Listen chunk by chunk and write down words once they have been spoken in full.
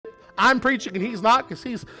I'm preaching and he's not, because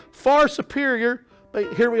he's far superior.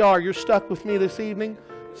 But here we are. You're stuck with me this evening.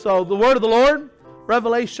 So the word of the Lord,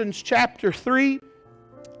 Revelation chapter 3,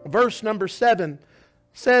 verse number 7,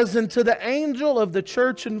 says, "And to the angel of the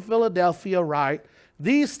church in Philadelphia write,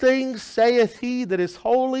 These things saith he that is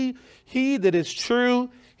holy, he that is true,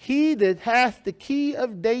 he that hath the key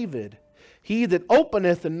of David, he that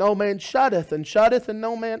openeth and no man shutteth, and shutteth and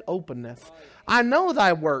no man openeth. I know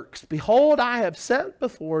thy works. Behold, I have set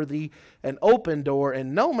before thee an open door,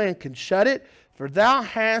 and no man can shut it, for thou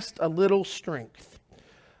hast a little strength."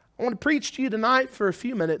 I want to preach to you tonight for a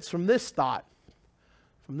few minutes from this thought.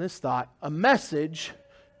 A message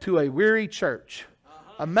to a weary church.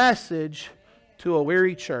 A message to a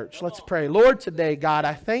weary church. Let's pray. Lord, today, God,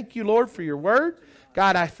 I thank you, Lord, for your word.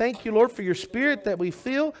 God, I thank you, Lord, for your spirit that we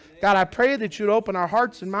feel. God, I pray that you'd open our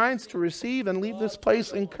hearts and minds to receive and leave this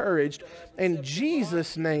place encouraged. In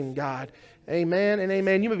Jesus' name, God, amen and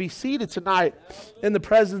amen. You may be seated tonight in the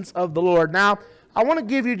presence of the Lord. Now, I want to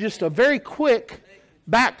give you just a very quick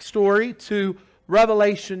backstory to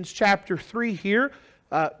Revelation chapter 3 here.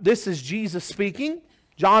 This is Jesus speaking.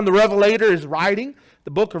 John the Revelator is writing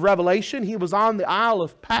the book of Revelation. He was on the Isle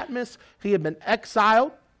of Patmos. He had been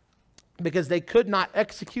exiled because they could not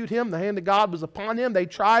execute him. The hand of God was upon him. They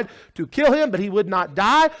tried to kill him, but he would not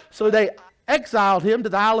die. So they exiled him to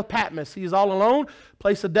the Isle of Patmos. He is all alone,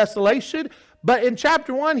 place of desolation. But in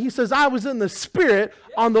chapter 1, he says, "I was in the Spirit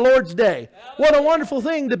on the Lord's day." What a wonderful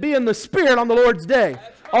thing to be in the Spirit on the Lord's day.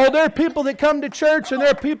 Oh, there are people that come to church, and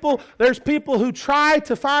there's people who try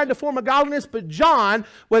to find a form of godliness, but John,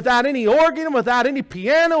 without any organ, without any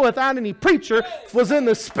piano, without any preacher, was in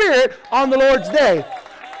the Spirit on the Lord's day.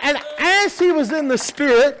 And as he was in the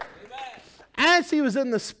Spirit,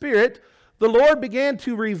 the Lord began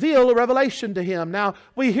to reveal a revelation to him. Now,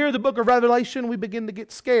 we hear the book of Revelation, we begin to get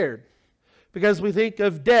scared, because we think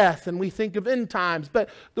of death and we think of end times. But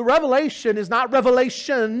the revelation is not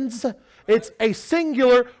revelations. It's a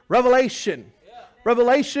singular revelation.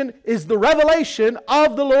 Revelation is the revelation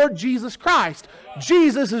of the Lord Jesus Christ.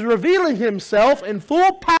 Jesus is revealing himself in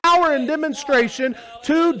full power and demonstration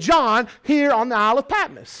to John here on the Isle of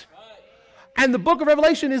Patmos. And the book of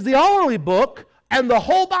Revelation is the only book and the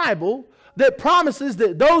whole Bible that promises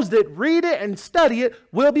that those that read it and study it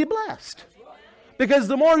will be blessed. Because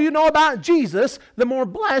the more you know about Jesus, the more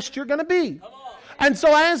blessed you're going to be. And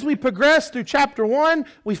so as we progress through chapter 1,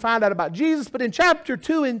 we find out about Jesus. But in chapter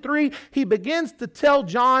 2 and 3, he begins to tell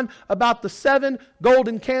John about the 7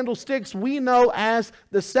 golden candlesticks we know as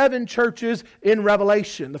the 7 churches in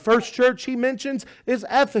Revelation. The first church he mentions is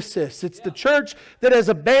Ephesus. It's the church that has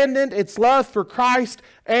abandoned its love for Christ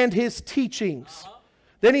and his teachings.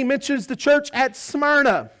 Then he mentions the church at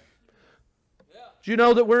Smyrna. Do you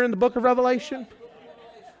know that we're in the book of Revelation?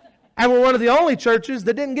 And we're one of the only churches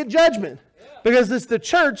that didn't get judgment, because it's the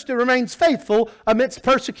church that remains faithful amidst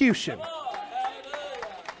persecution.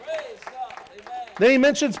 Then he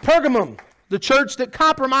mentions Pergamum, the church that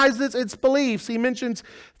compromises its beliefs. He mentions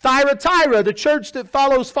Thyatira, the church that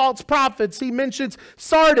follows false prophets. He mentions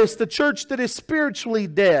Sardis, the church that is spiritually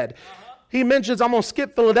dead. He mentions, I'm going to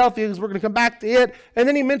skip Philadelphia because we're going to come back to it. And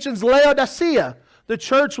then he mentions Laodicea, the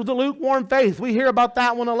church with the lukewarm faith. We hear about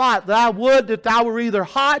that one a lot. That I would that thou were either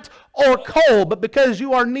hot or cold. But because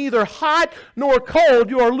you are neither hot nor cold,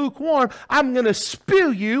 you are lukewarm, I'm going to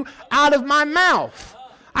spew you out of my mouth.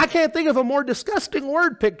 I can't think of a more disgusting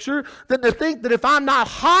word picture than to think that if I'm not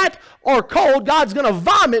hot or cold, God's going to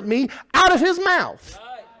vomit me out of his mouth.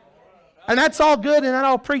 And that's all good, and that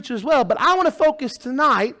I'll preach as well. But I want to focus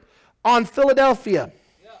tonight on Philadelphia.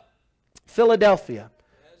 Philadelphia.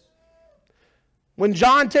 When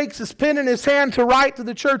John takes his pen in his hand to write to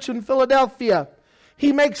the church in Philadelphia,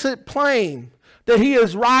 he makes it plain that he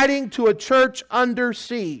is writing to a church under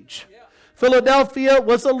siege. Philadelphia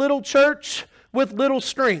was a little church with little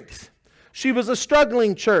strength. She was a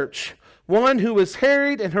struggling church, one who was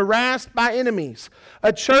harried and harassed by enemies,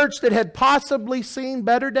 a church that had possibly seen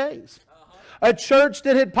better days, a church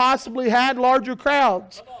that had possibly had larger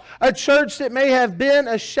crowds, a church that may have been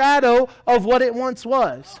a shadow of what it once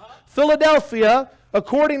was. Philadelphia,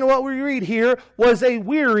 according to what we read here, was a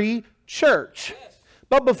weary church.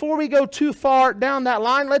 But before we go too far down that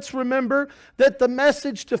line, let's remember that the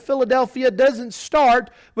message to Philadelphia doesn't start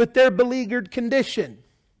with their beleaguered condition.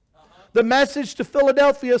 The message to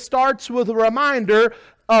Philadelphia starts with a reminder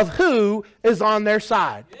of who is on their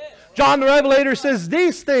side. John the Revelator says,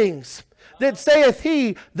 "These things that saith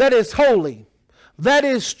he that is holy, that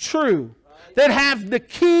is true, that have the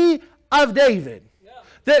key of David,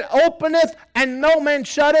 that openeth and no man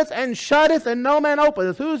shutteth, and shutteth and no man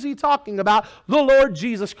openeth." Who is he talking about? The Lord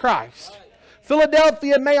Jesus Christ.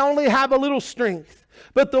 Philadelphia may only have a little strength,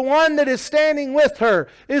 but the one that is standing with her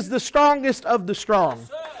is the strongest of the strong,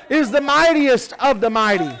 is the mightiest of the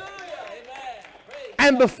mighty.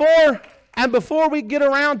 And before we get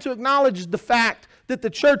around to acknowledge the fact that the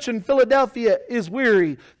church in Philadelphia is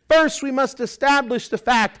weary, first we must establish the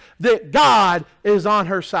fact that God is on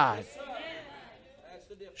her side.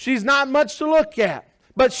 She's not much to look at,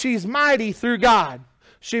 but she's mighty through God.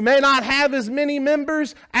 She may not have as many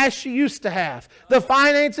members as she used to have. The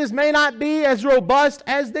finances may not be as robust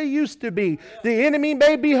as they used to be. The enemy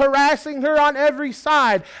may be harassing her on every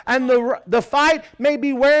side, and the fight may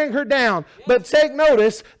be wearing her down. But take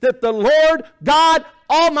notice that the Lord God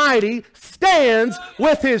Almighty stands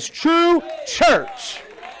with His true church.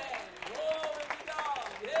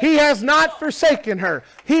 He has not forsaken her.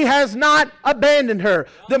 He has not abandoned her.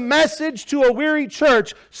 The message to a weary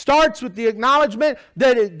church starts with the acknowledgement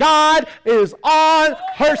that God is on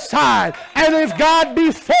her side. And if God be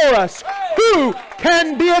for us, who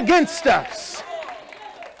can be against us?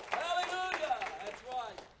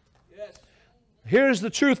 Here's the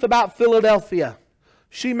truth about Philadelphia.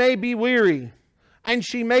 She may be weary and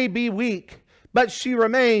she may be weak, but she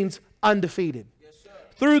remains undefeated.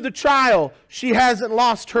 Through the trial, she hasn't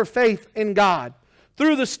lost her faith in God.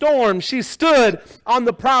 Through the storm, she stood on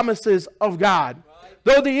the promises of God.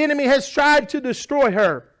 Though the enemy has tried to destroy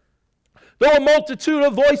her, though a multitude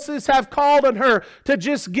of voices have called on her to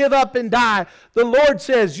just give up and die, the Lord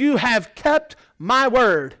says, you have kept my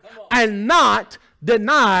word and not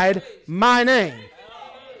denied my name.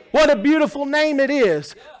 What a beautiful name it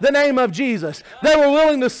is, the name of Jesus. They were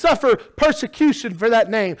willing to suffer persecution for that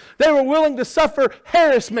name. They were willing to suffer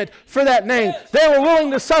harassment for that name. They were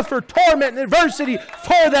willing to suffer torment and adversity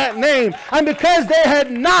for that name. And because they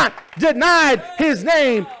had not denied His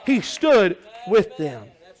name, He stood with them.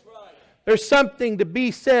 There's something to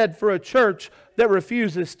be said for a church that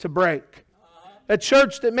refuses to break. A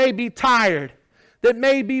church that may be tired, that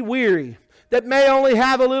may be weary, that may only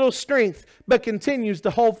have a little strength, but continues to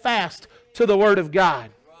hold fast to the Word of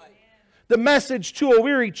God. The message to a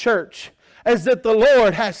weary church is that the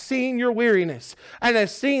Lord has seen your weariness and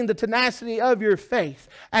has seen the tenacity of your faith,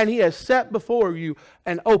 and He has set before you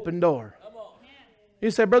an open door.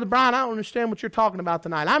 You say, Brother Bryan, I don't understand what you're talking about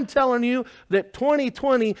tonight. I'm telling you that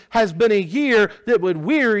 2020 has been a year that would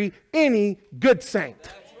weary any good saint.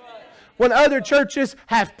 When other churches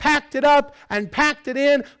have packed it up and packed it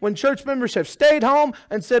in, when church members have stayed home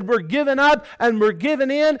and said we're giving up and we're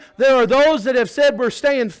giving in, there are those that have said we're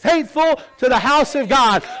staying faithful to the house of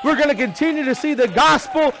God. We're going to continue to see the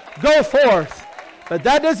gospel go forth. But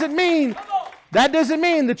that doesn't mean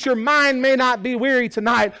that your mind may not be weary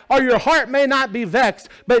tonight or your heart may not be vexed.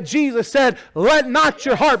 But Jesus said, let not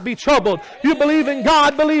your heart be troubled. You believe in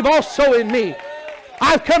God, believe also in me.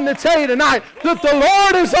 I've come to tell you tonight that the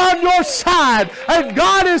Lord is on your side, and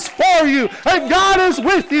God is for you, and God is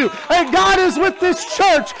with you, and God is with this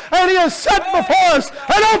church, and He has set before us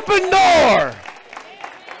an open door.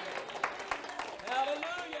 Hallelujah,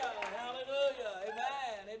 hallelujah,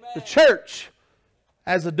 amen, amen. The church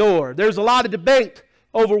as a door. There's a lot of debate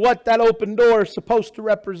over what that open door is supposed to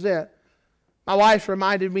represent. My wife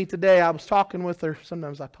reminded me today, I was talking with her.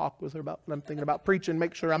 Sometimes I talk with her about what I'm thinking about preaching,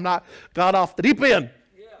 make sure I'm not got off the deep end.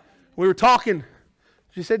 Yeah. We were talking.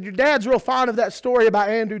 She said, your dad's real fond of that story about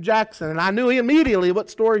Andrew Jackson. And I knew immediately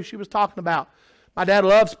what story she was talking about. My dad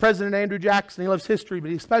loves President Andrew Jackson. He loves history,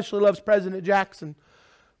 but he especially loves President Jackson.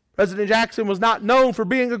 President Jackson was not known for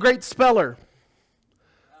being a great speller.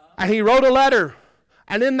 And he wrote a letter.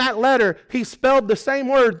 And in that letter, he spelled the same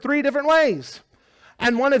word 3 different ways.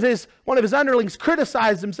 And one of his underlings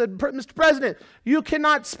criticized him, said, Mr. President, you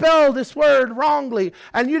cannot spell this word wrongly.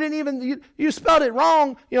 And you didn't even, you spelled it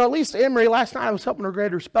wrong. You know, at least Emery, last night I was helping her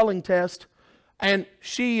grade her spelling test. And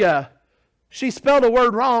she spelled a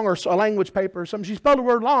word wrong, or a language paper or something. She spelled a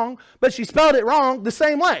word wrong, but she spelled it wrong the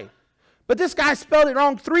same way. But this guy spelled it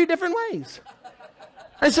wrong 3 different ways.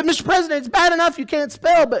 I said, Mr. President, it's bad enough you can't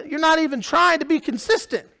spell, but you're not even trying to be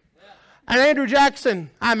consistent. And Andrew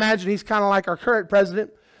Jackson, I imagine he's kind of like our current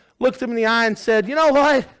president, looked him in the eye and said, you know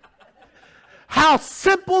what? How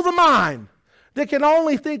simple the mind that can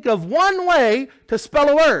only think of one way to spell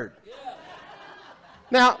a word. Yeah.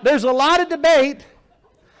 Now, there's a lot of debate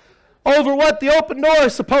over what the open door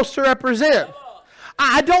is supposed to represent.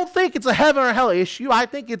 I don't think it's a heaven or hell issue. I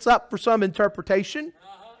think it's up for some interpretation.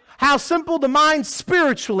 How simple the mind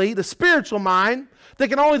spiritually, the spiritual mind, that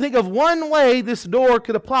can only think of one way this door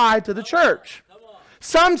could apply to the church.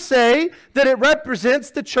 Some say that it represents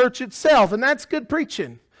the church itself, and that's good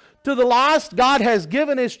preaching. To the lost, God has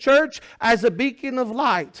given His church as a beacon of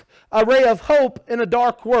light, a ray of hope in a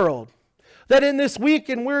dark world. that in this weak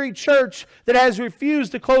and weary church that has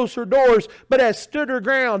refused to close her doors, but has stood her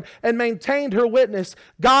ground and maintained her witness,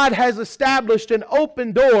 God has established an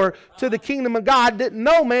open door to the kingdom of God that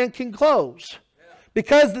no man can close.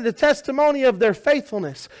 Because of the testimony of their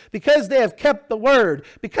faithfulness, because they have kept the word,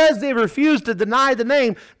 because they refused to deny the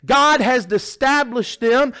name, God has established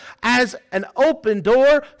them as an open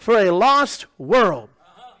door for a lost world.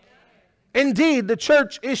 Indeed, the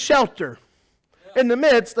church is shelter in the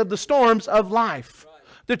midst of the storms of life.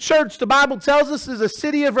 The church, the Bible tells us, is a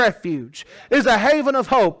city of refuge, is a haven of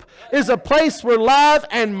hope, is a place where love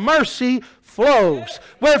and mercy flows,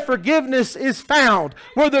 where forgiveness is found,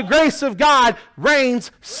 where the grace of God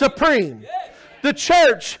reigns supreme. The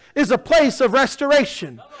church is a place of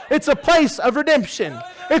restoration. It's a place of redemption.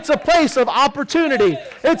 It's a place of opportunity.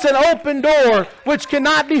 It's an open door which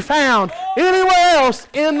cannot be found anywhere else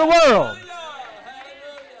in the world.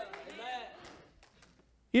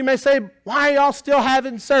 You may say, why are y'all still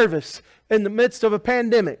having service in the midst of a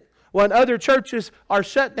pandemic? When other churches are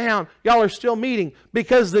shut down, y'all are still meeting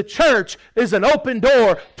because the church is an open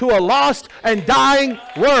door to a lost and dying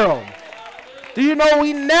world. Do you know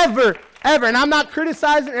we never, ever, and I'm not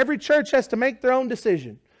criticizing, every church has to make their own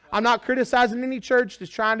decision. I'm not criticizing any church that's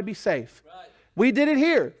trying to be safe. We did it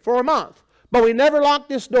here for a month, but we never locked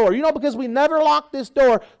this door. You know, because we never locked this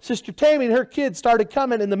door, Sister Tammy and her kids started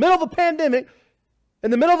coming in the middle of a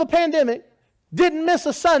pandemic, didn't miss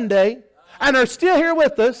a Sunday, and are still here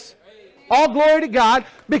with us. All glory to God,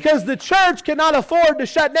 because the church cannot afford to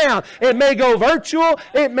shut down. It may go virtual,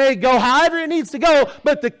 it may go however it needs to go,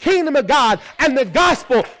 but the kingdom of God and the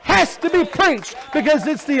gospel has to be preached because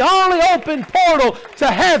it's the only open portal to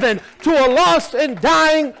heaven to a lost and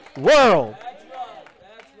dying world.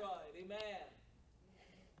 That's right. Amen.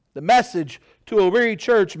 The message to a weary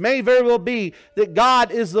church may very well be that God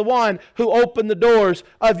is the one who opened the doors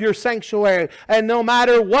of your sanctuary. And no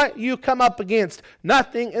matter what you come up against,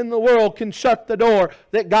 nothing in the world can shut the door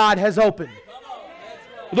that God has opened.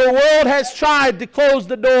 The world has tried to close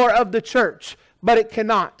the door of the church, but it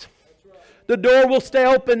cannot. The door will stay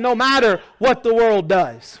open no matter what the world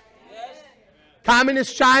does.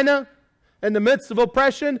 Communist China, in the midst of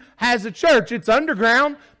oppression, has a church. It's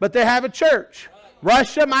underground, but they have a church.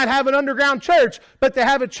 Russia might have an underground church, but they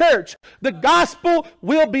have a church. The gospel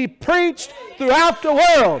will be preached throughout the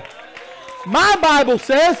world. My Bible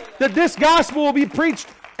says that this gospel will be preached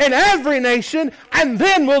in every nation, and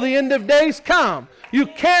then will the end of days come. You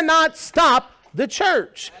cannot stop the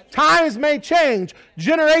church. Times may change,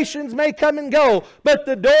 generations may come and go, but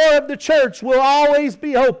the door of the church will always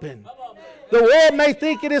be open. The world may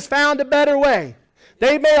think it has found a better way.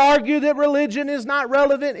 They may argue that religion is not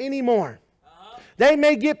relevant anymore. They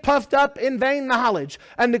may get puffed up in vain knowledge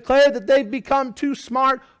and declare that they've become too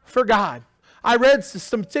smart for God. I read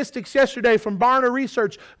some statistics yesterday from Barna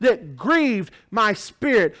Research that grieved my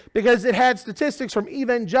spirit because it had statistics from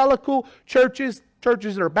evangelical churches,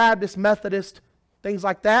 churches that are Baptist, Methodist, things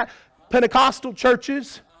like that, Pentecostal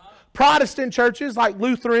churches, Protestant churches like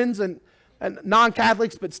Lutherans and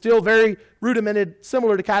non-Catholics, but still very rudimented,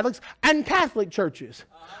 similar to Catholics, and Catholic churches.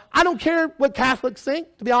 I don't care what Catholics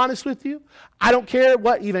think, to be honest with you. I don't care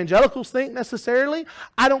what evangelicals think necessarily.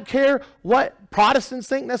 I don't care what Protestants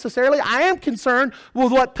think necessarily. I am concerned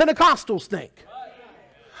with what Pentecostals think.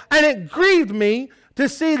 And it grieved me to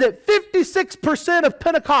see that 56% of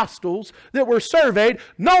Pentecostals that were surveyed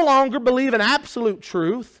no longer believe in absolute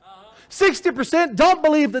truth. 60% don't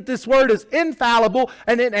believe that this word is infallible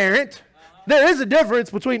and inerrant. There is a difference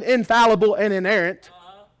between infallible and inerrant.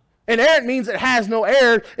 Inerrant means it has no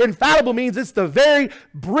error. Infallible means it's the very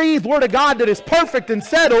breathed word of God that is perfect and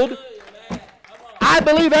settled. I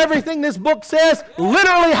believe everything this book says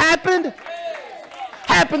literally happened.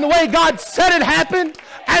 Happened the way God said it happened,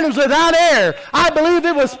 and it was without error. I believe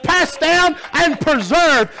it was passed down and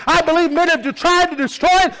preserved. I believe men have tried to destroy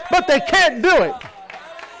it, but they can't do it.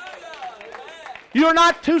 You're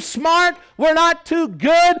not too smart. We're not too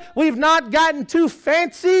good. We've not gotten too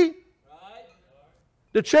fancy.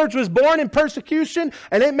 The church was born in persecution,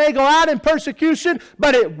 and it may go out in persecution,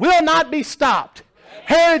 but it will not be stopped.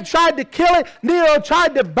 Herod tried to kill it. Nero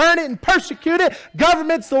tried to burn it and persecute it.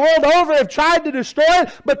 Governments the world over have tried to destroy it,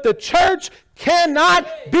 but the church cannot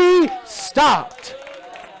be stopped.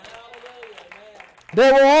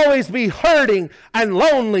 There will always be hurting and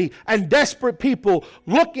lonely and desperate people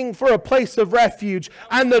looking for a place of refuge,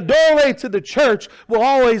 and the doorway to the church will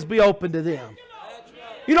always be open to them.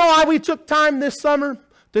 You know why we took time this summer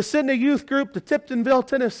to send a youth group to Tiptonville,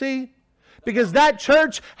 Tennessee? Because that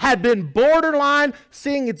church had been borderline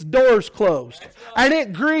seeing its doors closed. And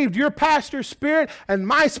it grieved your pastor's spirit and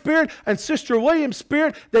my spirit and Sister William's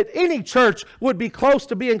spirit that any church would be close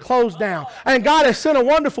to being closed down. And God has sent a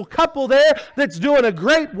wonderful couple there that's doing a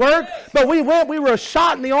great work. But we were a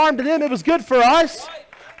shot in the arm to them. It was good for us.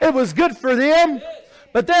 It was good for them.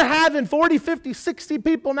 But they're having 40, 50, 60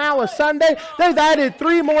 people now a Sunday. They've added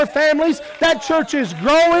 3 more families. That church is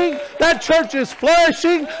growing. That church is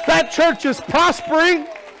flourishing. That church is prospering.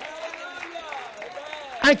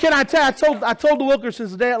 And can I tell you, I told the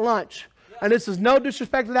Wilkersons today at lunch, and this is no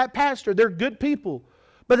disrespect to that pastor. They're good people.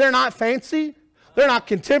 But they're not fancy. They're not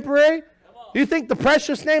contemporary. You think the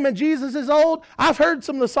precious name of Jesus is old? I've heard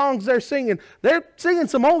some of the songs they're singing. They're singing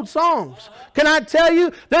some old songs. Can I tell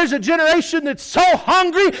you, there's a generation that's so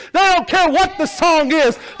hungry, they don't care what the song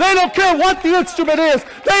is. They don't care what the instrument is.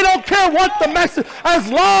 They don't care what the message,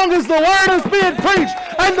 as long as the word is being preached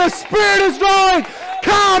and the Spirit is drawing.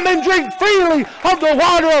 Come and drink freely of the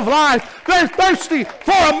water of life. They're thirsty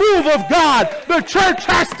for a move of God. The church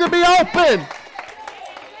has to be open.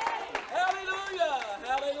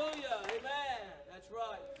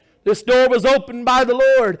 This door was opened by the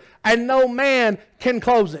Lord, and no man can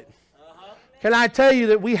close it. Can I tell you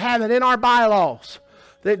that we have it in our bylaws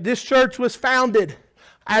that this church was founded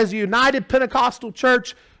as United Pentecostal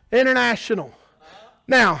Church International.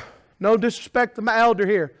 Now, no disrespect to my elder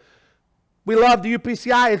here. We love the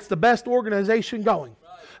UPCI. It's the best organization going.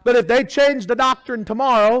 But if they change the doctrine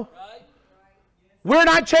tomorrow, we're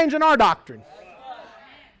not changing our doctrine.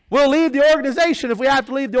 We'll leave the organization if we have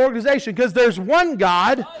to leave the organization, because there's one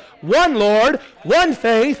God, one Lord, one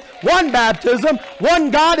faith, one baptism,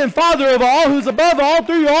 one God and Father of all, who's above all,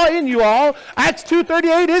 through you all, in you all. Acts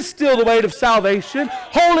 2:38 is still the way of salvation.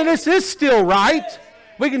 Holiness is still right.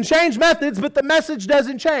 We can change methods, but the message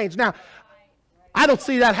doesn't change. Now, I don't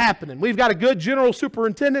see that happening. We've got a good general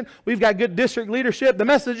superintendent. We've got good district leadership. The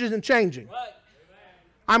message isn't changing.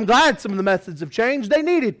 I'm glad some of the methods have changed. They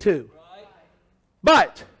needed to.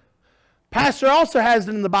 But pastor also has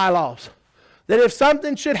it in the bylaws that if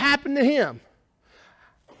something should happen to him,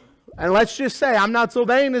 and let's just say, I'm not so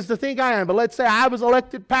vain as to think I am, but let's say I was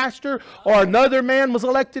elected pastor or another man was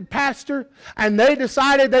elected pastor, and they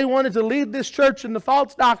decided they wanted to lead this church in the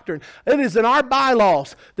false doctrine. It is in our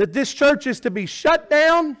bylaws that this church is to be shut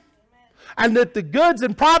down, and that the goods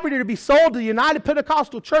and property are to be sold to the United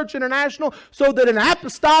Pentecostal Church International so that an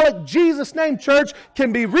apostolic Jesus-name church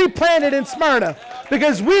can be replanted in Smyrna.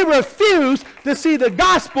 Because we refuse to see the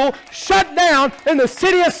gospel shut down in the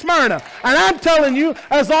city of Smyrna. And I'm telling you,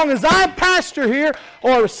 as long as I'm pastor here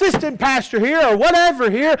or assistant pastor here or whatever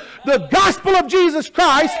here, the gospel of Jesus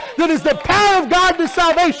Christ, that is the power of God to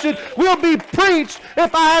salvation, will be preached.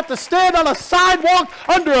 If I have to stand on a sidewalk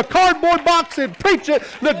under a cardboard box and preach it,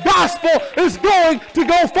 the gospel is going to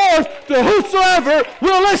go forth to whosoever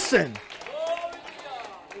will listen.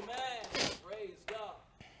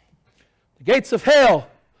 The gates of hell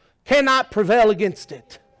cannot prevail against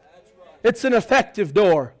it. It's an effective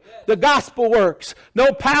door. The gospel works.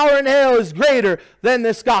 No power in hell is greater than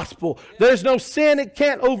this gospel. There's no sin it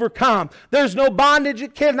can't overcome. There's no bondage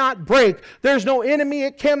it cannot break. There's no enemy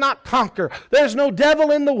it cannot conquer. There's no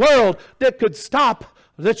devil in the world that could stop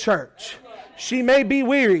the church. She may be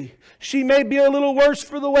weary. She may be a little worse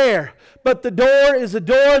for the wear. But the door is a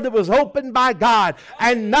door that was opened by God.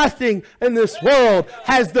 And nothing in this world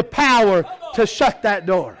has the power to shut that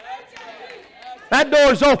door. That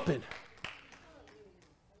door is open.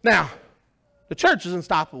 Now, the church is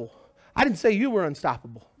unstoppable. I didn't say you were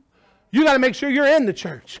unstoppable. You got to make sure you're in the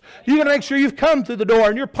church. You got to make sure you've come through the door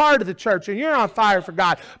and you're part of the church and you're on fire for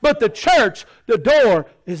God. But the church, the door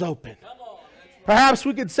is open. Perhaps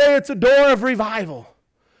we could say it's a door of revival.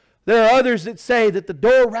 There are others that say that the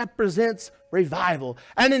door represents revival.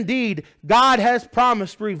 And indeed, God has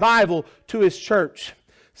promised revival to His church.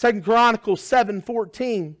 2 Chronicles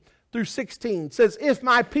 7:14 through 16 says, "If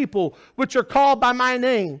my people, which are called by my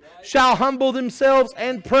name, shall humble themselves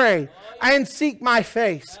and pray, and seek my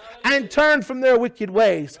face, and turn from their wicked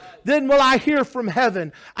ways, then will I hear from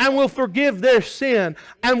heaven, and will forgive their sin,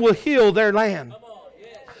 and will heal their land.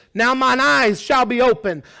 Now mine eyes shall be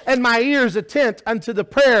open, and my ears attent unto the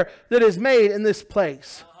prayer that is made in this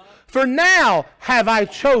place. For now have I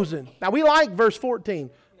chosen." Now we like verse 14.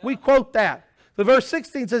 We quote that. The verse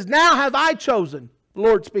 16 says, "Now have I chosen," the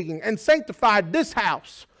Lord speaking, "and sanctified this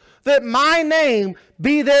house, that my name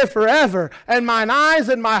be there forever, and mine eyes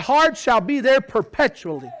and my heart shall be there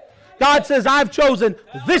perpetually." God says, I've chosen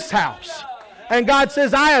this house. And God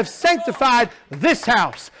says, I have sanctified this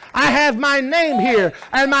house. I have my name here,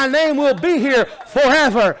 and my name will be here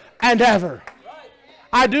forever and ever.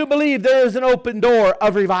 I do believe there is an open door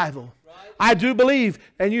of revival. I do believe,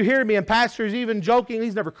 and you hear me, and Pastor's even joking,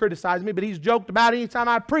 he's never criticized me, but he's joked about anytime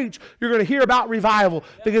I preach, you're going to hear about revival.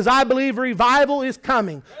 Because I believe revival is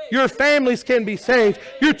coming. Your families can be saved.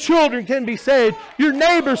 Your children can be saved. Your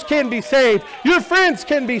neighbors can be saved. Your friends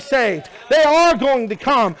can be saved. They are going to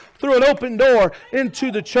come through an open door into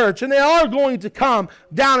the church. And they are going to come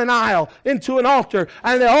down an aisle into an altar.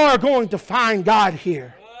 And they are going to find God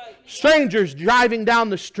here. Strangers driving down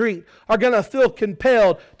the street are going to feel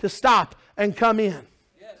compelled to stop and come in.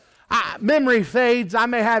 Memory fades. I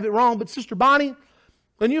may have it wrong, but Sister Bonnie,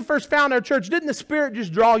 when you first found our church, didn't the Spirit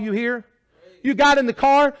just draw you here? You got in the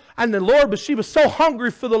car, and the Lord, she was so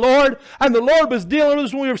hungry for the Lord, and the Lord was dealing with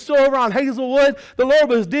us when we were still over on Hazelwood. The Lord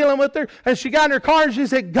was dealing with her, and she got in her car, and she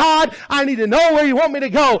said, God, I need to know where you want me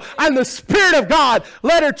to go. And the Spirit of God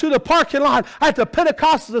led her to the parking lot at the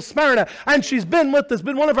Pentecostals of Smyrna, and she's been with us,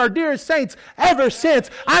 been one of our dearest saints ever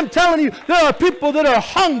since. I'm telling you, there are people that are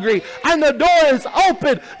hungry, and the door is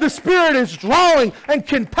open. The Spirit is drawing and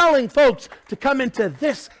compelling folks to come into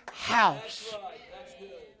this house.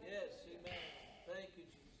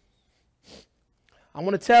 I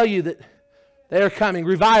want to tell you that they are coming.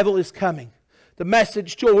 Revival is coming. The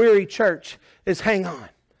message to a weary church is hang on.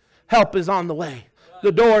 Help is on the way.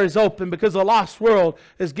 The door is open because the lost world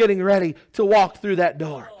is getting ready to walk through that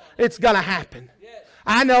door. It's going to happen.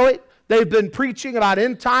 I know it. They've been preaching about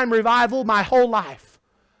end time revival my whole life.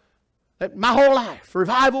 My whole life.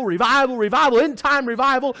 Revival, revival, revival, end time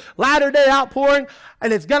revival, latter day outpouring,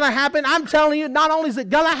 and it's going to happen. I'm telling you, not only is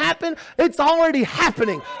it going to happen, it's already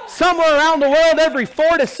happening. Somewhere around the world, every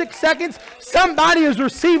 4 to 6 seconds, somebody is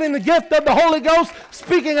receiving the gift of the Holy Ghost,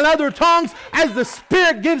 speaking in other tongues as the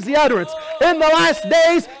Spirit gives the utterance. In the last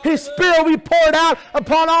days, His Spirit will be poured out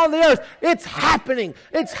upon all the earth. It's happening.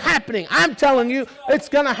 It's happening. I'm telling you, it's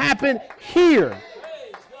going to happen here.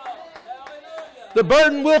 The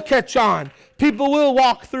burden will catch on. People will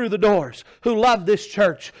walk through the doors who love this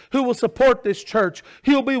church, who will support this church,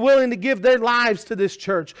 who will be willing to give their lives to this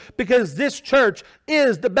church, because this church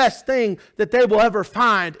is the best thing that they will ever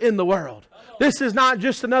find in the world. This is not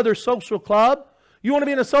just another social club. You want to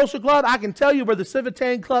be in a social club? I can tell you where the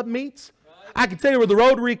Civitan Club meets. I can tell you where the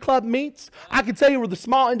Rotary Club meets. I can tell you where the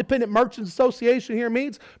Small Independent Merchants Association here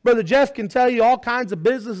meets. Brother Jeff can tell you all kinds of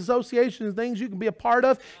business associations and things you can be a part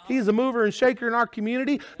of. He's a mover and shaker in our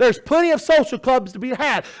community. There's plenty of social clubs to be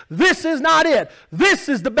had. This is not it. This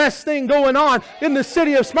is the best thing going on in the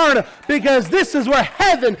city of Smyrna, because this is where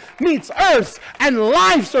heaven meets earth and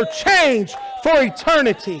lives are changed for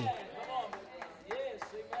eternity.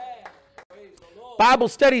 Bible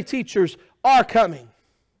study teachers are coming.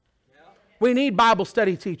 We need Bible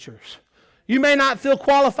study teachers. You may not feel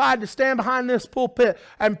qualified to stand behind this pulpit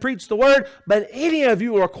and preach the Word, but any of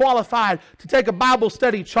you are qualified to take a Bible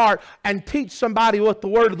study chart and teach somebody what the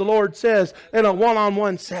Word of the Lord says in a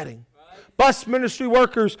one-on-one setting. Bus ministry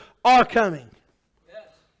workers are coming.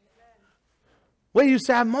 We used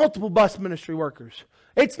to have multiple bus ministry workers.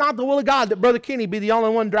 It's not the will of God that Brother Kenny be the only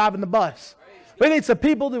one driving the bus. We need some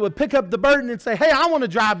people that would pick up the burden and say, hey, I want to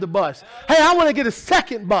drive the bus. Hey, I want to get a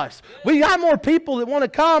second bus. We got more people that want to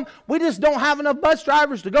come. We just don't have enough bus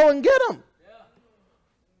drivers to go and get them.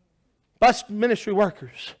 Bus ministry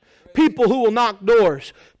workers. People who will knock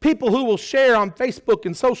doors. People who will share on Facebook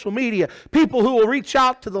and social media. People who will reach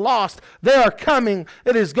out to the lost. They are coming.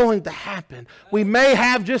 It is going to happen. We may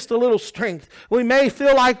have just a little strength. We may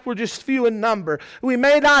feel like we're just few in number. We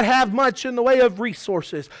may not have much in the way of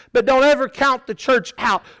resources. But don't ever count the church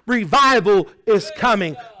out. Revival is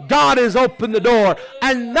coming. God has opened the door.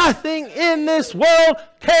 And nothing in this world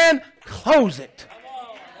can close it.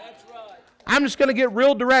 I'm just going to get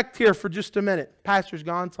real direct here for just a minute. Pastor's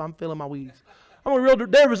gone, so I'm feeling my weeds.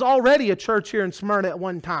 There was already a church here in Smyrna at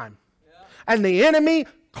one time. And the enemy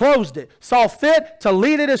closed it, saw fit to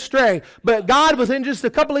lead it astray. But God, within just a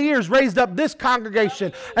couple of years, raised up this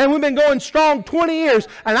congregation. And we've been going strong 20 years.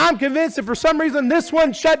 And I'm convinced that for some reason this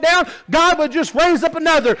one shut down, God would just raise up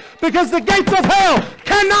another. Because the gates of hell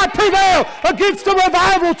cannot prevail against a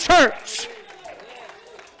revival church.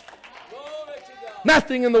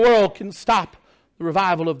 Nothing in the world can stop the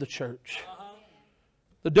revival of the church.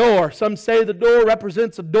 The door, some say the door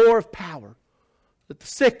represents a door of power. That the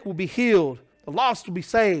sick will be healed. The lost will be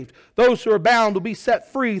saved. Those who are bound will be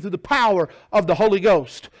set free through the power of the Holy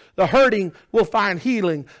Ghost. The hurting will find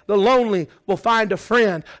healing. The lonely will find a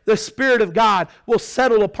friend. The Spirit of God will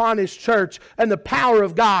settle upon His church. And the power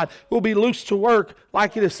of God will be loosed to work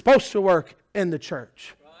like it is supposed to work in the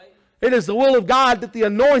church. It is the will of God that the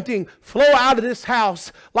anointing flow out of this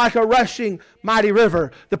house like a rushing mighty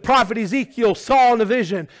river. The prophet Ezekiel saw in a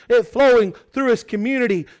vision it flowing through his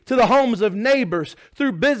community, to the homes of neighbors,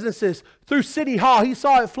 through businesses, through City Hall. He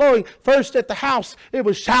saw it flowing first at the house. It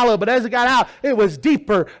was shallow, but as it got out, it was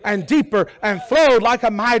deeper and deeper and flowed like a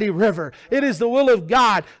mighty river. It is the will of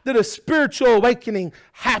God that a spiritual awakening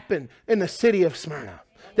happen in the city of Smyrna.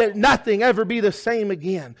 That nothing ever be the same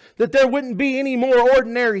again. That there wouldn't be any more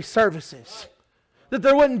ordinary services. That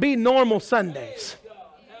there wouldn't be normal Sundays.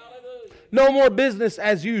 No more business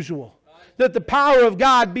as usual. That the power of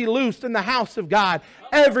God be loosed in the house of God.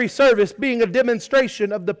 Every service being a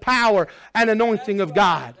demonstration of the power and anointing of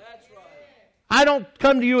God. I don't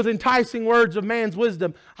come to you with enticing words of man's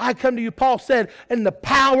wisdom. I come to you, Paul said, in the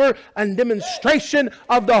power and demonstration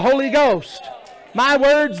of the Holy Ghost. My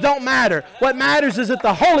words don't matter. What matters is that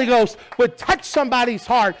the Holy Ghost would touch somebody's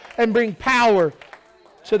heart and bring power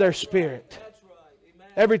to their spirit.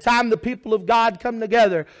 Every time the people of God come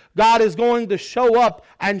together, God is going to show up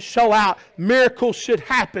and show out. Miracles should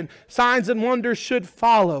happen. Signs and wonders should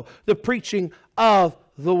follow the preaching of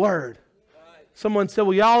the Word. Someone said,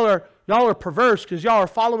 well, y'all are perverse because y'all are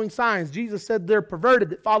following signs. Jesus said they're perverted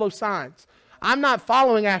that follow signs. I'm not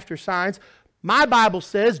following after signs. My Bible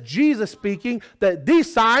says, Jesus speaking, that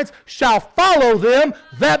these signs shall follow them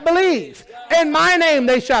that believe. In my name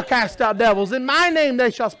they shall cast out devils. In my name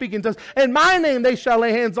they shall speak in tongues. In my name they shall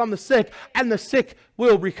lay hands on the sick, and the sick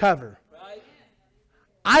will recover.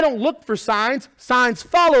 I don't look for signs. Signs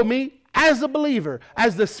follow me as a believer.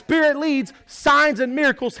 As the Spirit leads, signs and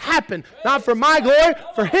miracles happen. Not for my glory,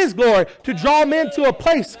 for His glory. To draw men to a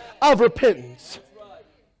place of repentance.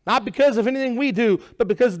 Not because of anything we do, but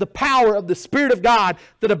because of the power of the Spirit of God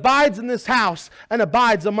that abides in this house and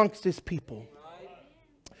abides amongst His people.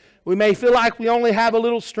 We may feel like we only have a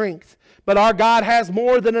little strength, but our God has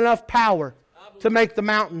more than enough power to make the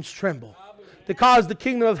mountains tremble, to cause the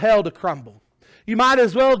kingdom of hell to crumble. You might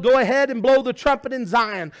as well go ahead and blow the trumpet in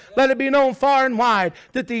Zion. Let it be known far and wide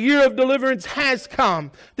that the year of deliverance has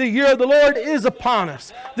come. The year of the Lord is upon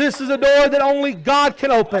us. This is a door that only God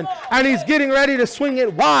can open, and He's getting ready to swing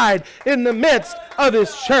it wide in the midst of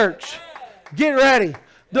His church. Get ready.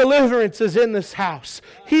 Deliverance is in this house.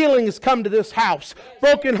 Healing has come to this house.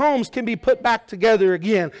 Broken homes can be put back together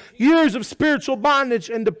again. Years of spiritual bondage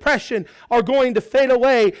and depression are going to fade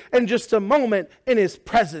away in just a moment in His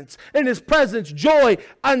presence. In His presence, joy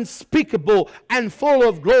unspeakable and full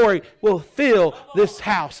of glory will fill this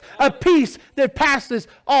house. A peace that passes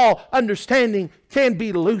all understanding can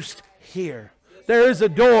be loosed here. There is a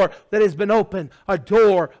door that has been opened, a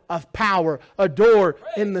door of power, a door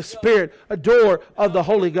in the Spirit, a door of the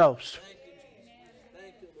Holy Ghost.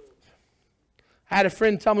 I had a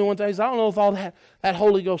friend tell me one time, he said, I don't know if all that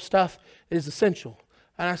Holy Ghost stuff is essential.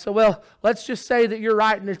 And I said, well, let's just say that you're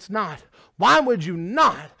right and it's not. Why would you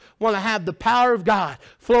not want to have the power of God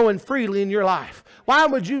flowing freely in your life? Why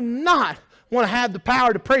would you not want to have the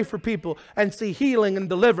power to pray for people and see healing and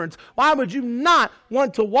deliverance? Why would you not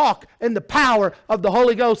want to walk in the power of the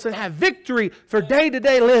Holy Ghost and have victory for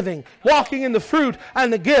day-to-day living, walking in the fruit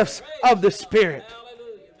and the gifts of the Spirit?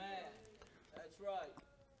 Hallelujah, man. That's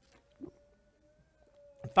right.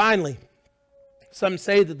 Finally, some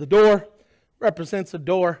say that the door represents a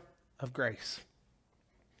door of grace.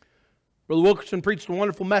 Brother Wilkerson preached a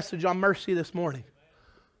wonderful message on mercy this morning.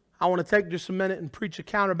 I want to take just a minute and preach a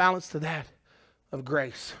counterbalance to that of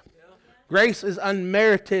grace. Grace is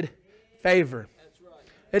unmerited favor.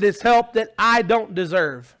 It is help that I don't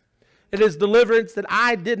deserve. It is deliverance that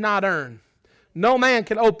I did not earn. No man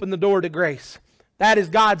can open the door to grace. That is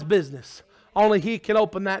God's business. Only He can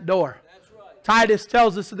open that door. Titus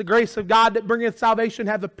tells us that the grace of God that bringeth salvation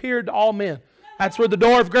have appeared to all men. That's where the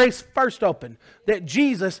door of grace first opened. That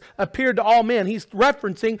Jesus appeared to all men. He's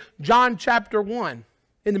referencing John chapter 1.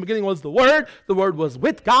 In the beginning was the Word was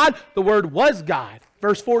with God, the Word was God.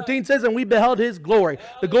 Verse 14 says, and we beheld His glory.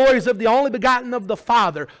 The glories of the only begotten of the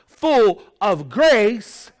Father, full of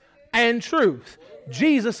grace and truth.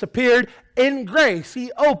 Jesus appeared in grace.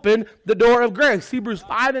 He opened the door of grace. Hebrews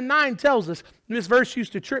 5 and 9 tells us, this verse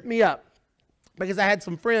used to trip me up because I had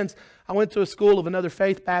some friends. I went to a school of another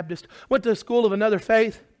faith, Baptist, went to a school of another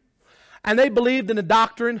faith, and they believed in a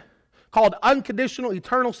doctrine called unconditional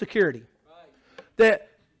eternal security. That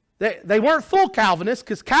they weren't full Calvinists,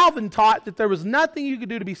 because Calvin taught that there was nothing you could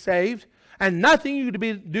do to be saved and nothing you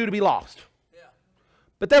could do to be lost. Yeah.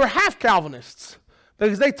 But they were half Calvinists,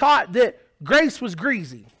 because they taught that grace was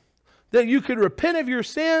greasy. That you could repent of your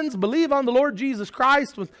sins, believe on the Lord Jesus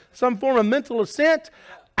Christ with some form of mental assent,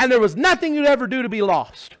 and there was nothing you'd ever do to be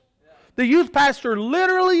lost. Yeah. The youth pastor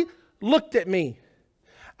literally looked at me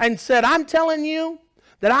and said, I'm telling you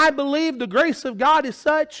that I believe the grace of God is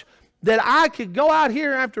such that I could go out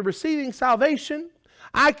here after receiving salvation,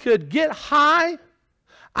 I could get high,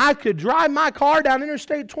 I could drive my car down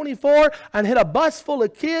Interstate 24 and hit a bus full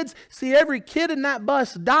of kids, see every kid in that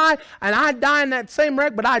bus die, and I'd die in that same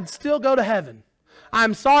wreck, but I'd still go to heaven.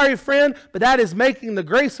 I'm sorry, friend, but that is making the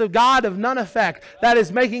grace of God of none effect. That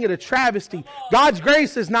is making it a travesty. God's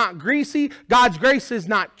grace is not greasy. God's grace is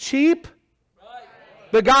not cheap.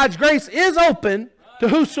 But God's grace is open to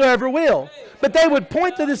whosoever will. But they would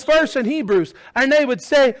point to this verse in Hebrews, and they would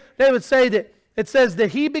say that it says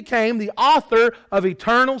that He became the author of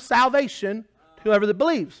eternal salvation to whoever that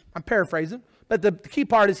believes. I'm paraphrasing. But the key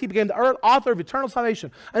part is He became the author of eternal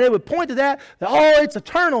salvation. And they would point to that, oh, it's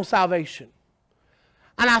eternal salvation.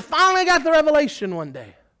 And I finally got the revelation one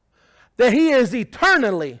day that He is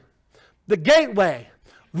eternally the gateway,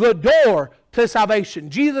 the door to salvation.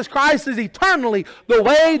 Jesus Christ is eternally the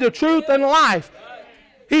way, the truth, and the life.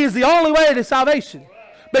 He is the only way to salvation.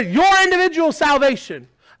 But your individual salvation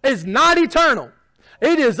is not eternal.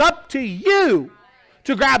 It is up to you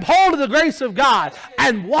to grab hold of the grace of God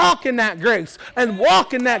and walk in that grace and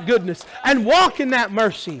walk in that goodness and walk in that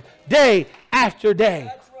mercy day after day.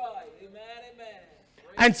 That's right. Amen, amen.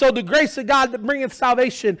 And so the grace of God that bringeth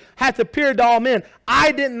salvation hath appeared to all men.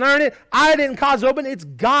 I didn't earn it. I didn't cause it open. It's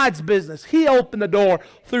God's business. He opened the door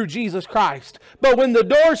through Jesus Christ. But when the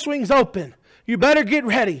door swings open, you better get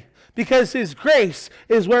ready, because His grace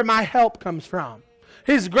is where my help comes from.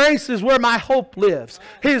 His grace is where my hope lives.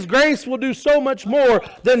 His grace will do so much more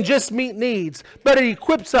than just meet needs, but it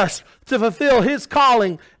equips us to fulfill His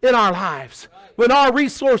calling in our lives. When our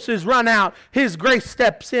resources run out, His grace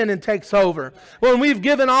steps in and takes over. When we've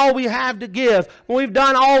given all we have to give, when we've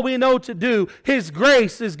done all we know to do, His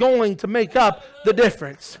grace is going to make up the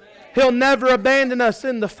difference. He'll never abandon us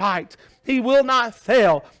in the fight. He will not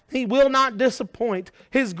fail. He will not disappoint.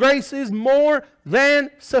 His grace is more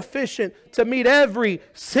than sufficient to meet every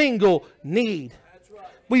single need.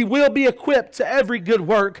 We will be equipped to every good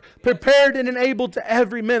work, prepared and enabled to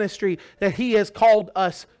every ministry that He has called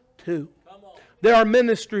us to. There are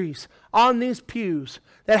ministries on these pews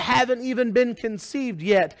that haven't even been conceived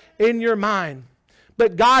yet in your mind.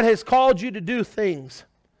 But God has called you to do things.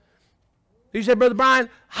 You say, Brother Bryan,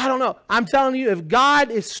 I don't know. I'm telling you, if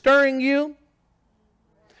God is stirring you,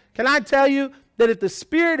 can I tell you that if the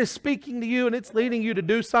Spirit is speaking to you and it's leading you to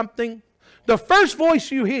do something, the first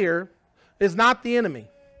voice you hear is not the enemy.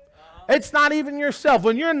 It's not even yourself.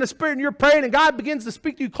 When you're in the Spirit and you're praying and God begins to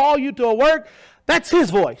speak to you, call you to a work, that's His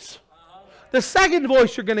voice. The second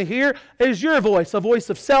voice you're going to hear is your voice, a voice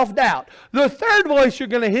of self-doubt. The third voice you're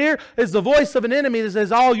going to hear is the voice of an enemy that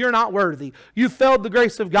says, oh, you're not worthy. You failed the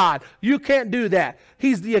grace of God. You can't do that.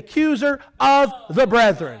 He's the accuser of the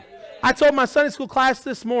brethren. I told my Sunday school class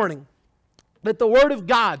this morning that the Word of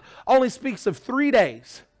God only speaks of 3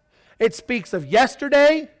 days. It speaks of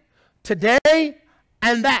yesterday, today,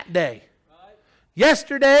 and that day.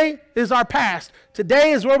 Yesterday is our past.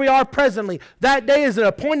 Today is where we are presently. That day is an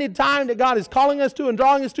appointed time that God is calling us to and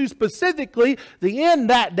drawing us to. Specifically, the end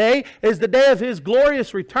that day is the day of His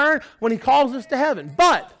glorious return when He calls us to heaven.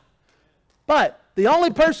 But the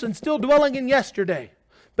only person still dwelling in yesterday,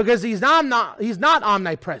 because He's not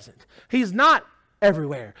omnipresent. He's not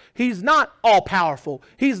everywhere. He's not all-powerful.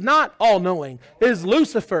 He's not all-knowing. Is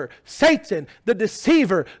Lucifer, Satan, the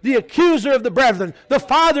deceiver, the accuser of the brethren, the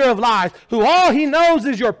father of lies, who all he knows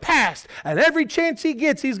is your past. And every chance he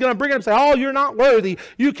gets, he's going to bring it up and say, oh, you're not worthy.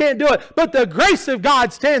 You can't do it. But the grace of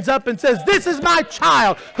God stands up and says, this is my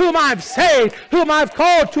child, whom I've saved, whom I've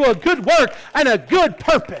called to a good work and a good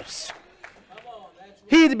purpose.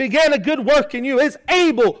 He that began a good work in you is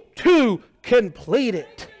able to complete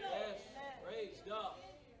it.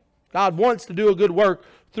 God wants to do a good work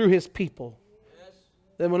through His people.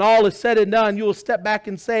 Then when all is said and done, you will step back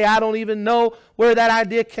and say, I don't even know where that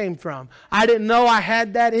idea came from. I didn't know I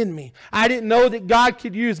had that in me. I didn't know that God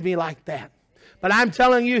could use me like that. But I'm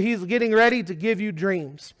telling you, He's getting ready to give you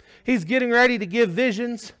dreams. He's getting ready to give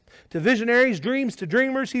visions to visionaries, dreams to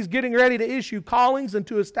dreamers. He's getting ready to issue callings and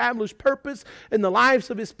to establish purpose in the lives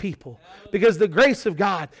of His people. Because the grace of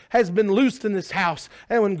God has been loosed in this house.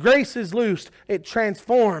 And when grace is loosed, it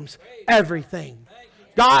transforms everything.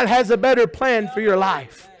 God has a better plan for your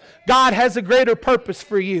life. God has a greater purpose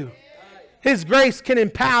for you. His grace can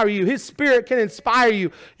empower you. His Spirit can inspire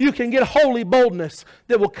you. You can get holy boldness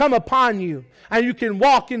that will come upon you. And you can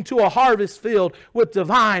walk into a harvest field with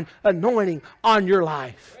divine anointing on your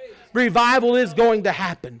life. Revival is going to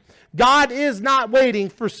happen. God is not waiting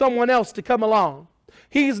for someone else to come along.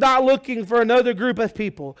 He's not looking for another group of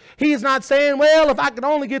people. He's not saying, well, if I can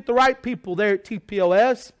only get the right people there at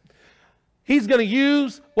TPOS. He's going to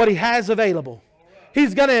use what He has available.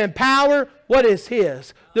 He's going to empower what is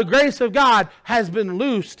His. The grace of God has been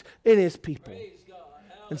loosed in His people.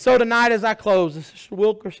 And so tonight as I close, Sister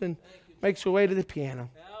Wilkerson makes her way to the piano.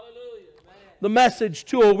 The message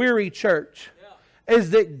to a weary church is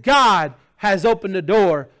that God has opened a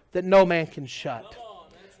door that no man can shut.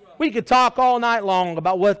 We could talk all night long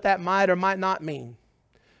about what that might or might not mean.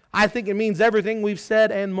 I think it means everything we've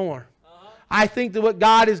said and more. I think that what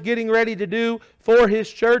God is getting ready to do for His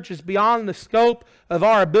church is beyond the scope of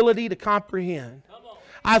our ability to comprehend.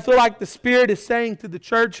 I feel like the Spirit is saying to the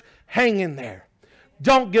church, hang in there.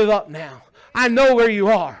 Don't give up now. I know where you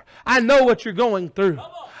are. I know what you're going through.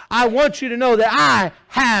 I want you to know that I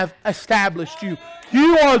have established you.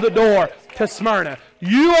 You are the door to Smyrna.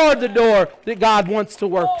 You are the door that God wants to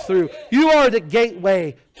work through. You are the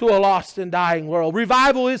gateway to a lost and dying world.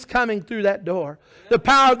 Revival is coming through that door. The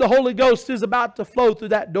power of the Holy Ghost is about to flow through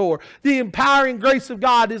that door. The empowering grace of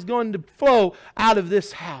God is going to flow out of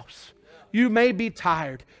this house. You may be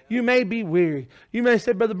tired. You may be weary. You may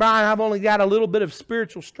say, Brother Bryan, I've only got a little bit of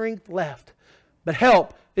spiritual strength left. But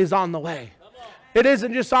help is on the way. It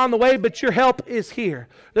isn't just on the way, but your help is here.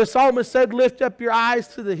 The psalmist said, lift up your eyes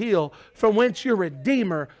to the hill from whence your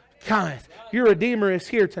Redeemer cometh. Your Redeemer is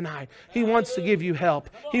here tonight. He wants to give you help.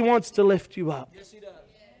 He wants to lift you up.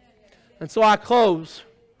 And so I close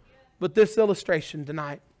with this illustration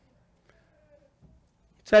tonight.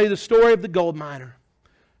 I'll tell you the story of the gold miner.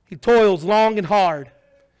 He toils long and hard.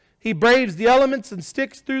 He braves the elements and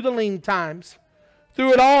sticks through the lean times.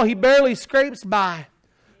 Through it all, he barely scrapes by.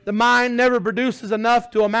 The mine never produces enough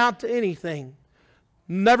to amount to anything,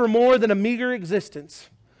 never more than a meager existence.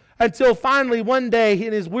 Until finally one day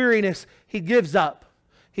in his weariness, he gives up.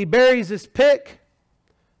 He buries his pick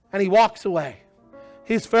and he walks away.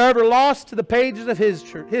 He's forever lost to the pages of his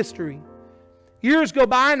history. Years go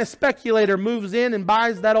by and a speculator moves in and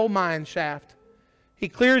buys that old mine shaft. He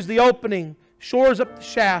clears the opening, shores up the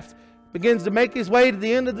shaft, begins to make his way to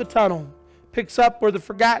the end of the tunnel, picks up where the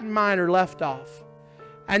forgotten miner left off.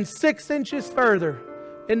 And 6 inches further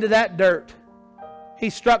into that dirt, he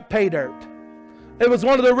struck pay dirt. It was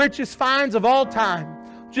one of the richest finds of all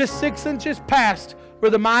time, just 6 inches past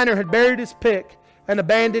where the miner had buried his pick and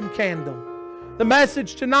abandoned candle. The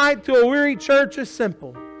message tonight to a weary church is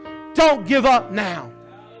simple. Don't give up now.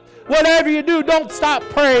 Whatever you do, don't stop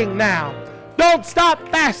praying now. Don't stop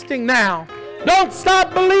fasting now. Don't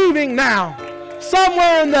stop believing now.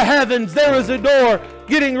 Somewhere in the heavens there is a door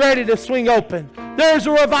getting ready to swing open. There's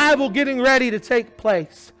a revival getting ready to take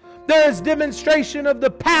place. There is demonstration of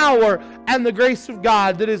the power and the grace of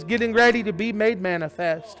God that is getting ready to be made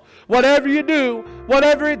manifest. Whatever you do,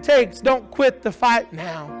 whatever it takes, don't quit the fight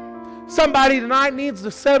now. Somebody tonight needs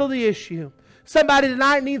to settle the issue. Somebody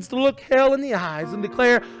tonight needs to look hell in the eyes and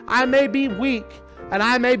declare, I may be weak and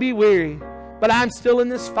I may be weary, but I'm still in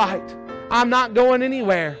this fight. I'm not going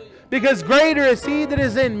anywhere, because greater is He that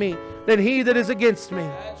is in me than he that is against me.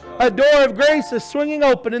 A door of grace is swinging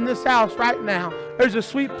open in this house right now. There's a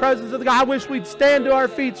sweet presence of God. I wish we'd stand to our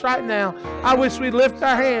feet right now. I wish we'd lift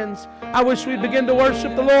our hands. I wish we'd begin to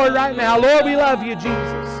worship the Lord right now. Lord, we love you,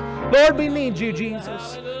 Jesus. Lord, we need you,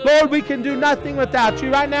 Jesus. Lord, we can do nothing without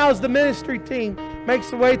you. Right now, as the ministry team makes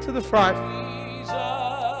the way to the front,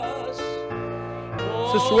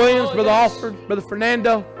 Sister Williams, Brother Alford, Brother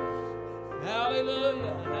Fernando,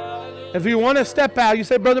 if you want to step out, you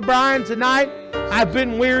say, Brother Bryan, tonight I've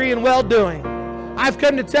been weary and well-doing. I've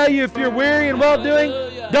come to tell you, if you're weary and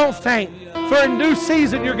well-doing, don't faint. For in due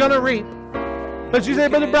season you're going to reap. But you say,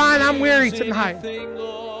 Brother Bryan, I'm weary tonight.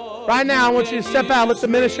 Right now, I want you to step out. Let the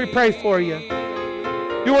ministry pray for you.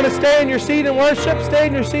 You want to stay in your seat and worship? Stay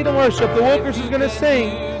in your seat and worship. The Wilkers is going to sing.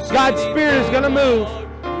 God's Spirit is going to move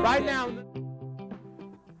right now.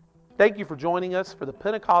 Thank you for joining us for the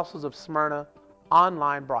Pentecostals of Smyrna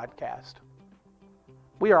online broadcast.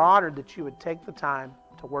 We are honored that you would take the time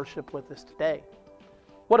to worship with us today.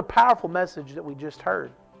 What a powerful message that we just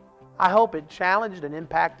heard. I hope it challenged and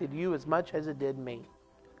impacted you as much as it did me.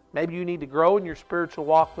 Maybe you need to grow in your spiritual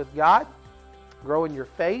walk with God, grow in your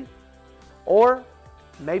faith, or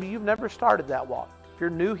maybe you've never started that walk. If you're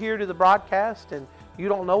new here to the broadcast and you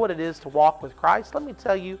don't know what it is to walk with Christ, let me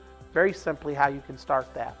tell you very simply how you can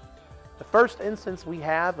start that. The first instance we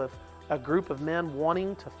have of a group of men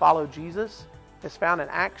wanting to follow Jesus is found in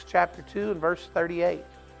Acts chapter 2 and verse 38.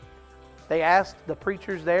 They asked the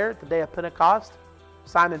preachers there at the day of Pentecost,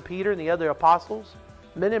 Simon Peter and the other apostles,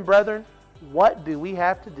 men and brethren, what do we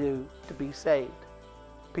have to do to be saved?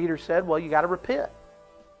 Peter said, well, you got to repent.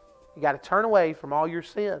 You got to turn away from all your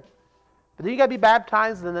sin. But then you got to be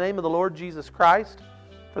baptized in the name of the Lord Jesus Christ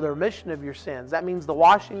for the remission of your sins. That means the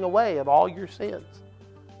washing away of all your sins.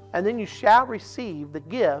 And then you shall receive the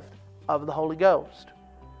gift of the Holy Ghost.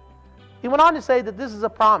 He went on to say that this is a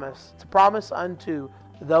promise. It's a promise unto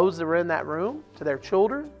those that were in that room, to their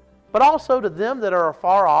children, but also to them that are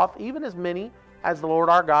afar off, even as many as the Lord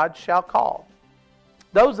our God shall call.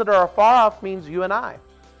 Those that are afar off means you and I.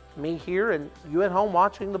 Me here and you at home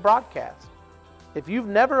watching the broadcast. If you've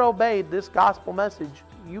never obeyed this gospel message,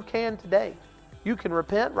 you can today. You can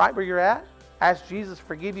repent right where you're at. Ask Jesus to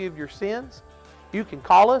forgive you of your sins. You can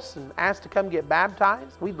call us and ask to come get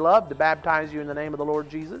baptized. We'd love to baptize you in the name of the Lord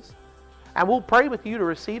Jesus. And we'll pray with you to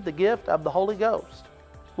receive the gift of the Holy Ghost.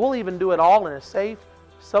 We'll even do it all in a safe,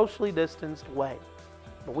 socially distanced way.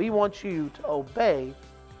 But we want you to obey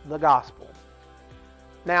the gospel.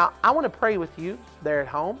 Now, I want to pray with you there at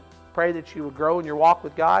home. Pray that you would grow in your walk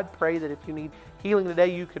with God. Pray that if you need healing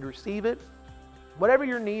today, you could receive it. Whatever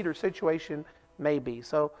your need or situation may be.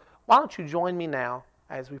 So why don't you join me now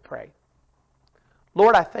as we pray.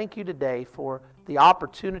 Lord, I thank you today for the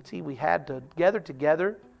opportunity we had to gather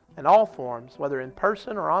together in all forms, whether in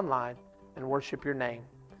person or online, and worship your name.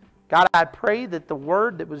 God, I pray that the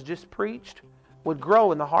word that was just preached would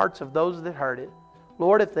grow in the hearts of those that heard it.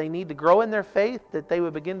 Lord, if they need to grow in their faith, that they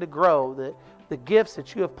would begin to grow, that the gifts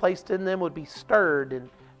that you have placed in them would be stirred,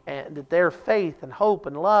 and that their faith and hope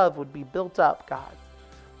and love would be built up, God.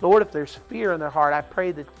 Lord, if there's fear in their heart, I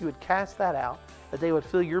pray that you would cast that out, that they would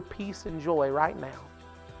feel your peace and joy right now.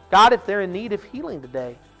 God, if they're in need of healing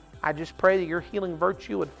today, I just pray that your healing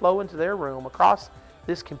virtue would flow into their room, across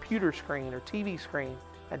this computer screen or TV screen,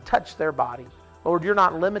 and touch their body. Lord, you're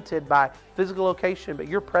not limited by physical location, but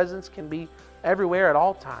your presence can be everywhere at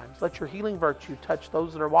all times. Let your healing virtue touch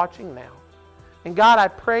those that are watching now. And God, I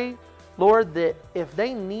pray, Lord, that if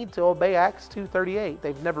they need to obey Acts 2:38,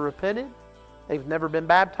 they've never repented, they've never been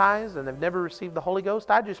baptized, and they've never received the Holy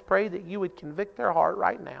Ghost, I just pray that you would convict their heart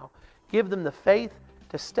right now. Give them the faith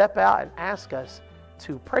to step out and ask us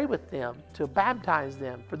to pray with them, to baptize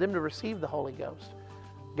them, for them to receive the Holy Ghost.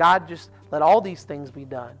 God, just let all these things be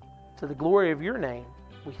done to the glory of your name.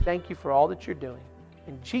 We thank you for all that you're doing.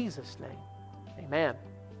 In Jesus' name, amen.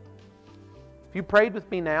 If you prayed with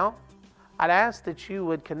me now, I'd ask that you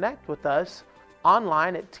would connect with us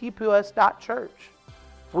online at tpos.church.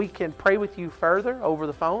 We can pray with you further over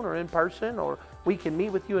the phone or in person, or we can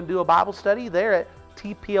meet with you and do a Bible study there at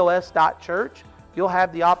tpos.church. You'll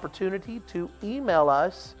have the opportunity to email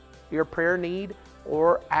us your prayer need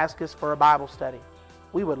or ask us for a Bible study.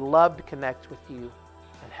 We would love to connect with you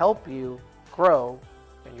and help you grow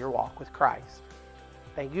in your walk with Christ.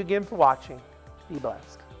 Thank you again for watching. Be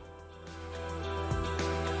blessed.